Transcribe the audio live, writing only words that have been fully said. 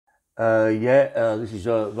This is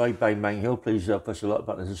Ray Bang Bang Hill. Please press the like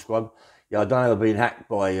button and subscribe. Yeah, I don't know if I've been hacked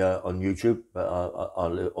by on YouTube, but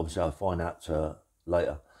I'll obviously I'll find out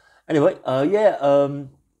later. Anyway, there's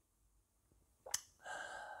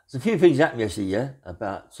a few things happened yesterday,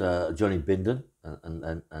 about Johnny Bindon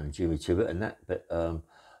and Jimmy Tibbet and that. But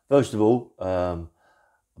first of all, I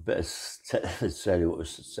better tell you what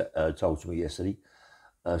was told to me yesterday.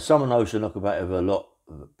 Someone knows to knock about it a lot,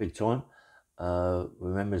 big time.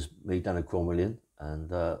 Remembers me done a Cromwellian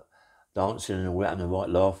and dancing and all that and the right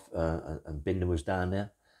laugh, and Bindon was down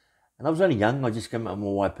there. And I was only young, I just came out of my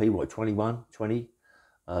YP, 21, 20,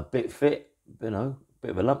 bit fit, bit of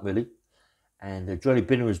a lump really. And Johnny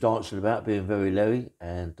Bindon was dancing about, being very Larry,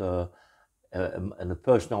 and the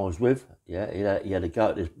person I was with, he had a go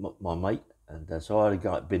at this, my mate, and so I had a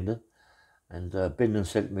go at Bindon, and Bindon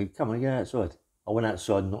said to me, "Come on, get outside." I went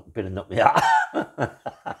outside and Bindon knocked me out.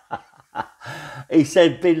 He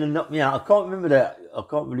said Bindon knocked me out. I can't remember that. I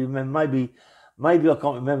can't really remember. Maybe I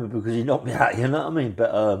can't remember because he knocked me out. You know what I mean?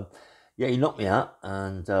 But he knocked me out,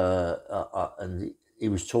 and he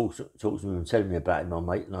was talking to me and telling me about it, my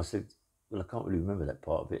mate. And I said, "Well, I can't really remember that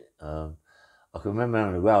part of it. I can remember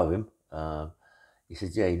having a row with him." He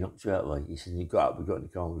said, "Yeah, he knocked you out, mate." He said, "You got up, we got in the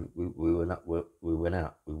car, we went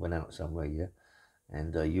out somewhere, yeah."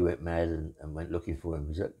 And you went mad and went looking for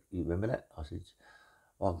him. You remember that? I said,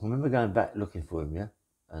 "Well, I remember going back looking for him, yeah."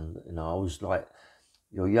 And I was like,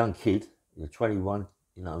 "You're a young kid, you're 21,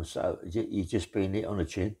 so you've just been hit on the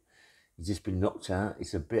chin, you've just been knocked out.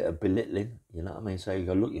 It's a bit of belittling, you know what I mean? So you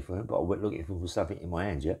go looking for him, but I went looking for him with something in my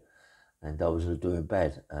hand, yeah, and I was doing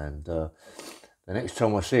bad. And the next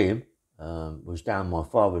time I see him was down my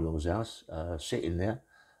father-in-law's house, sitting there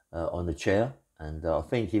on the chair, and I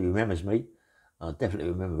think he remembers me. I definitely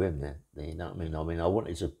remember him there. You know what I mean? I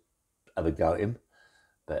wanted to have a go at him,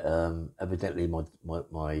 but evidently my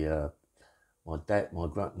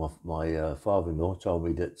father-in-law told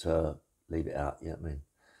me that leave it out. You know what I mean?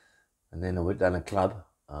 And then I went down a club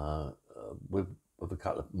with a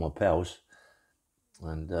couple of my pals,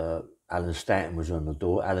 and Alan Stanton was on the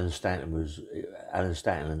door. Alan Stanton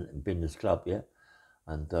and Bindon's club, yeah,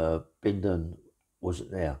 and Bindon wasn't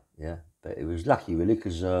there, yeah. But it was lucky really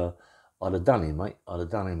because I'd have done him, mate. I'd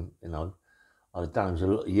have done him, I'd have done him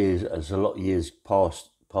as a lot of years past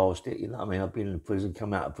it, you know what I mean? I've been in prison,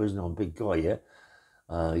 come out of prison, I'm a big guy, yeah.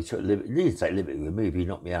 He didn't take liberty with me, but he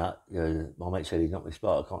knocked me out. My mate said he knocked me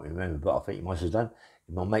spot, I can't remember, but I think he must have done.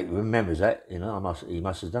 My mate remembers that, he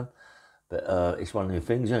must have done. But it's one of the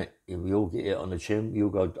things, isn't it? We all get it on the chin, you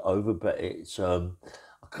all go over, but it's, I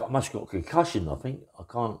must have got concussion, I think.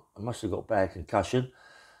 I must have got bad concussion.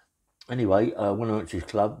 Anyway, when I went to his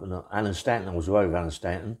club, and Alan Stanton, I was away with Alan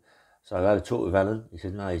Stanton, so I had a talk with Alan. He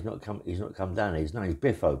said, "No, he's not come down here. His name's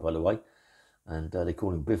Biffo, by the way," and they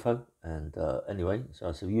call him Biffo. And anyway, so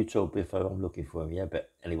I said, "You told Biffo I'm looking for him, yeah." But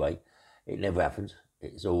anyway, it never happened.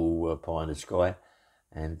 It's all pie in the sky.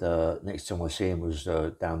 And next time I see him was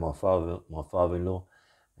down my father-in-law,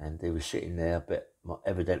 and he was sitting there. But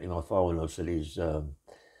evidently my father-in-law said he's a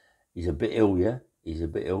bit ill, yeah. He's a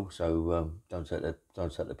bit ill, so don't take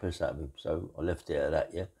the piss out of him. So I left it at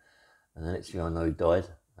that, yeah. And the next thing I know, he died.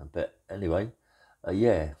 But anyway, at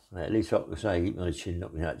least I could say he on the chin,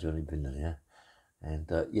 knocked me out, Johnny Bindon, yeah. And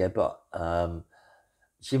but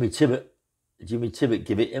Jimmy Tibbet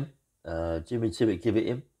give it him.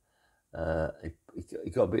 He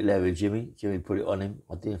got a bit leery with Jimmy. Jimmy put it on him.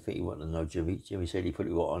 I didn't think he wanted to know Jimmy. Jimmy said he put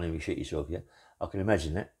it right on him. You shit yourself, yeah. I can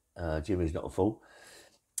imagine that. Jimmy's not a fool.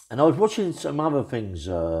 And I was watching some other things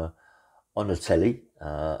on the telly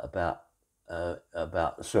about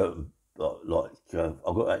certain, like I've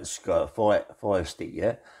got that fire stick,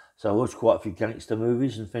 yeah. So I watched quite a few gangster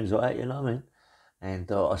movies and things like that, you know what I mean?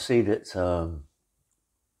 And I see that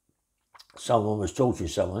someone was torturing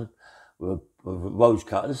someone with rose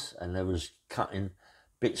cutters, and they was cutting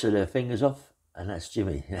bits of their fingers off, and that's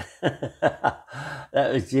Jimmy. That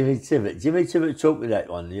was Jimmy Tibbet. Jimmy Tibbet taught me that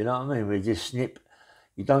one, you know what I mean? We just snip.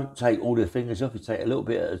 You don't take all the fingers off, you take a little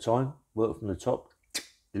bit at a time, work from the top,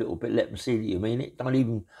 a little bit, let them see that you mean it. Don't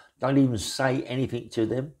even say anything to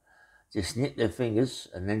them. Just snip their fingers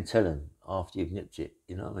and then tell them after you've nipped it,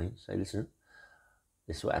 you know what I mean? Say, "Listen,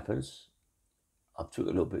 this is what happens. I took a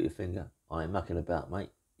little bit of your finger. I ain't mucking about,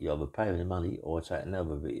 mate. You either pay me the money or I take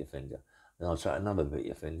another bit of your finger. Then I'll take another bit of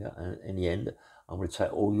your finger. And in the end, I'm going to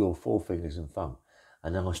take all your four fingers and thumb.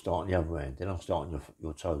 And then I'll start on the other hand. Then I'll start on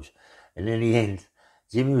your toes. And in the end,"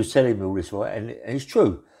 Jimmy was telling me all this, right? And it's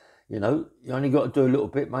true. You only got to do a little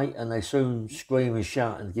bit, mate, and they soon scream and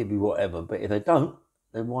shout and give you whatever. But if they don't,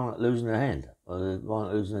 they wind up losing their hand or they wind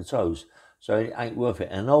up losing their toes. So it ain't worth it.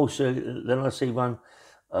 And also, then I see one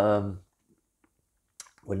when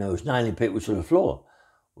they was nailing people to the floor,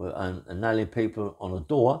 and nailing people on a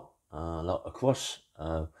door, like a cross,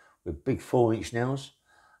 with big 4-inch nails,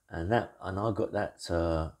 and I got that.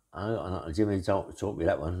 Jimmy taught me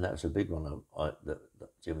that one. That's a big one that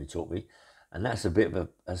Jimmy taught me, and that's a bit of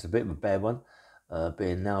a bad one.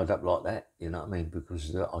 Being nailed up like that, you know what I mean?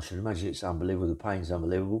 Because I should imagine it's unbelievable. The pain's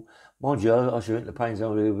unbelievable. Mind you, I should think the pain's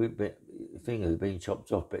unbelievable. The fingers being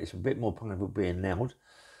chopped off, but it's a bit more painful being nailed,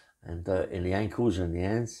 and in the ankles and the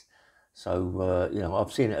hands. So you know,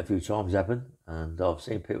 I've seen it a few times happen, and I've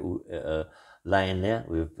seen people laying there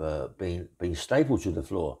with being stapled to the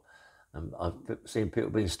floor, and I've seen people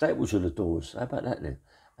being stapled to the doors. How about that then?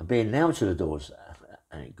 And being nailed to the doors.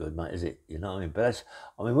 Ain't good, mate, is it? You know what I mean? But that's,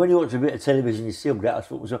 I mean, when you watch a bit of television, you see all that. I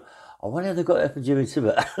thought, I wonder how they got that from Jimmy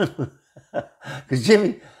Tibbet. Because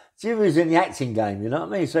Jimmy's in the acting game, you know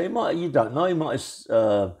what I mean? So you don't know, he might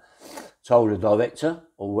have told the director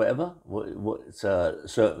or whatever what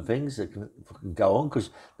certain things that can go on, because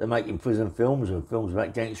they're making prison films and films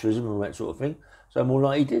about gangsterism and all that sort of thing. So more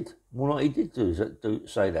like he did do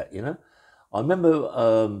say that, you know. I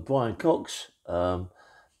remember Brian Cox.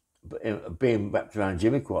 Being wrapped around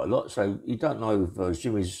Jimmy quite a lot, so you don't know if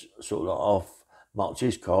Jimmy's sort of like half marked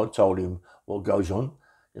his card, told him what goes on,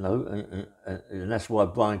 you know, and that's why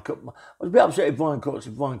Brian Cox. I was a bit upset with Brian Cox.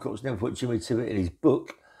 If Brian Cox never put Jimmy Tibbet in his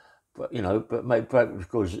book, but you know, but maybe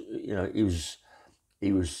because you know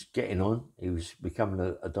he was getting on, he was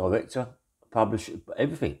becoming a director, publisher,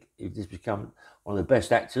 everything. He just become one of the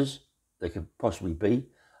best actors they could possibly be,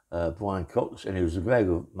 Brian Cox, and he was a very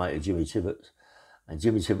good mate of Jimmy Tibbet's. And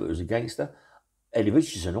Jimmy Tibbet was a gangster. Eddie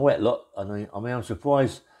Richardson, all that lot. I mean, I'm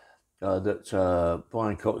surprised that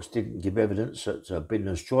Brian Cox didn't give evidence at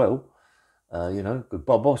Bindon's trial. You know, because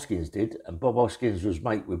Bob Hoskins did, and Bob Hoskins was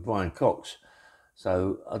mate with Brian Cox.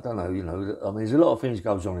 So I don't know. You know, I mean, there's a lot of things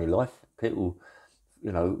goes on in life. People,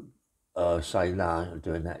 you know, say, "No, I'm not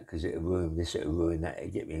doing that because it'll ruin this, it'll ruin that,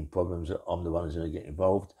 it'll get me in problems. I'm the one who's going to get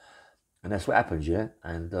involved," and that's what happens, yeah.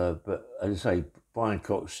 And but as I say, Brian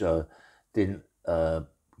Cox didn't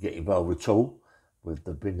get involved at all with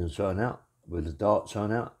the Bindon turnout, with the Dart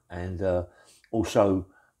turnout, and also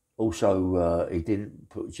he didn't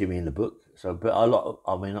put Jimmy in the book. So, but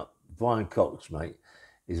I mean, Brian Cox, mate,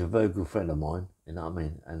 is a very good friend of mine. You know what I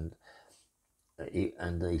mean?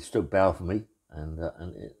 And he stood bow for me. And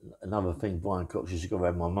another thing, Brian Cox used to go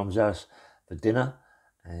around my mum's house for dinner,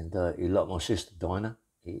 and he liked my sister Dinah.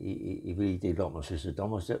 He really did like my sister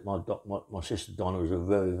Donna. My sister Donna was a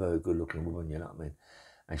very, very good looking woman, you know what I mean?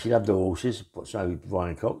 And she loved the horses, but so did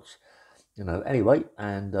Brian Cox, you know. Anyway,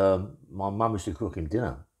 and my mum used to cook him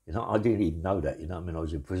dinner, you know. I didn't even know that, you know what I mean? I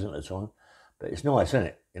was in prison at the time. But it's nice, isn't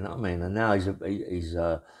it? You know what I mean? And now he's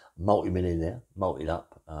a multi-millionaire, multied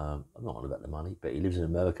up. I'm not on about the money, but he lives in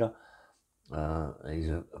America. He's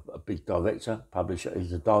a big director, publisher.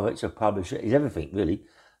 He's a director, publisher. He's everything, really.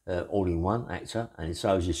 All in one, actor, and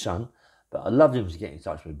so is his son. But I'd love him to get in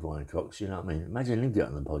touch with Brian Cox, you know what I mean? Imagine him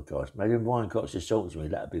getting on the podcast. Imagine Brian Cox just talking to me,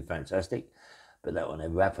 that'd be fantastic. But that will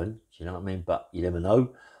never happen, you know what I mean? But you never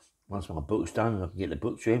know. Once my book's done and I can get the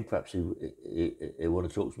book to him, perhaps he'll want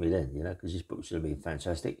to talk to me then, you know, because his book's going to be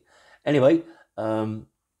fantastic. Anyway,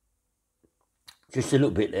 just a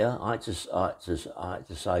little bit there. I had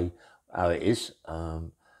to say how it is.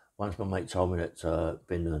 Once my mate told me that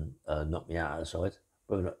Bindon knocked me out outside.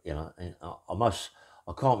 But, you know,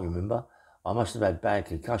 I can't remember. I must have had bad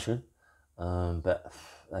concussion, but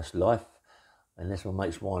that's life. Unless my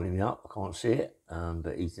mate's winding me up, I can't see it.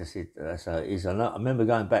 But he just said that's how it is. I remember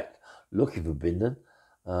going back looking for Bindon,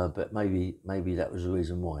 but maybe that was the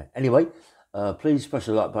reason why. Anyway, please press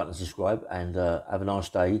the like button and subscribe, and have a nice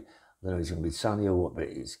day. I don't know if it's going to be sunny or what, but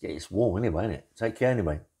it's warm anyway, isn't it? Take care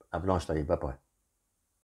anyway. Have a nice day. Bye-bye.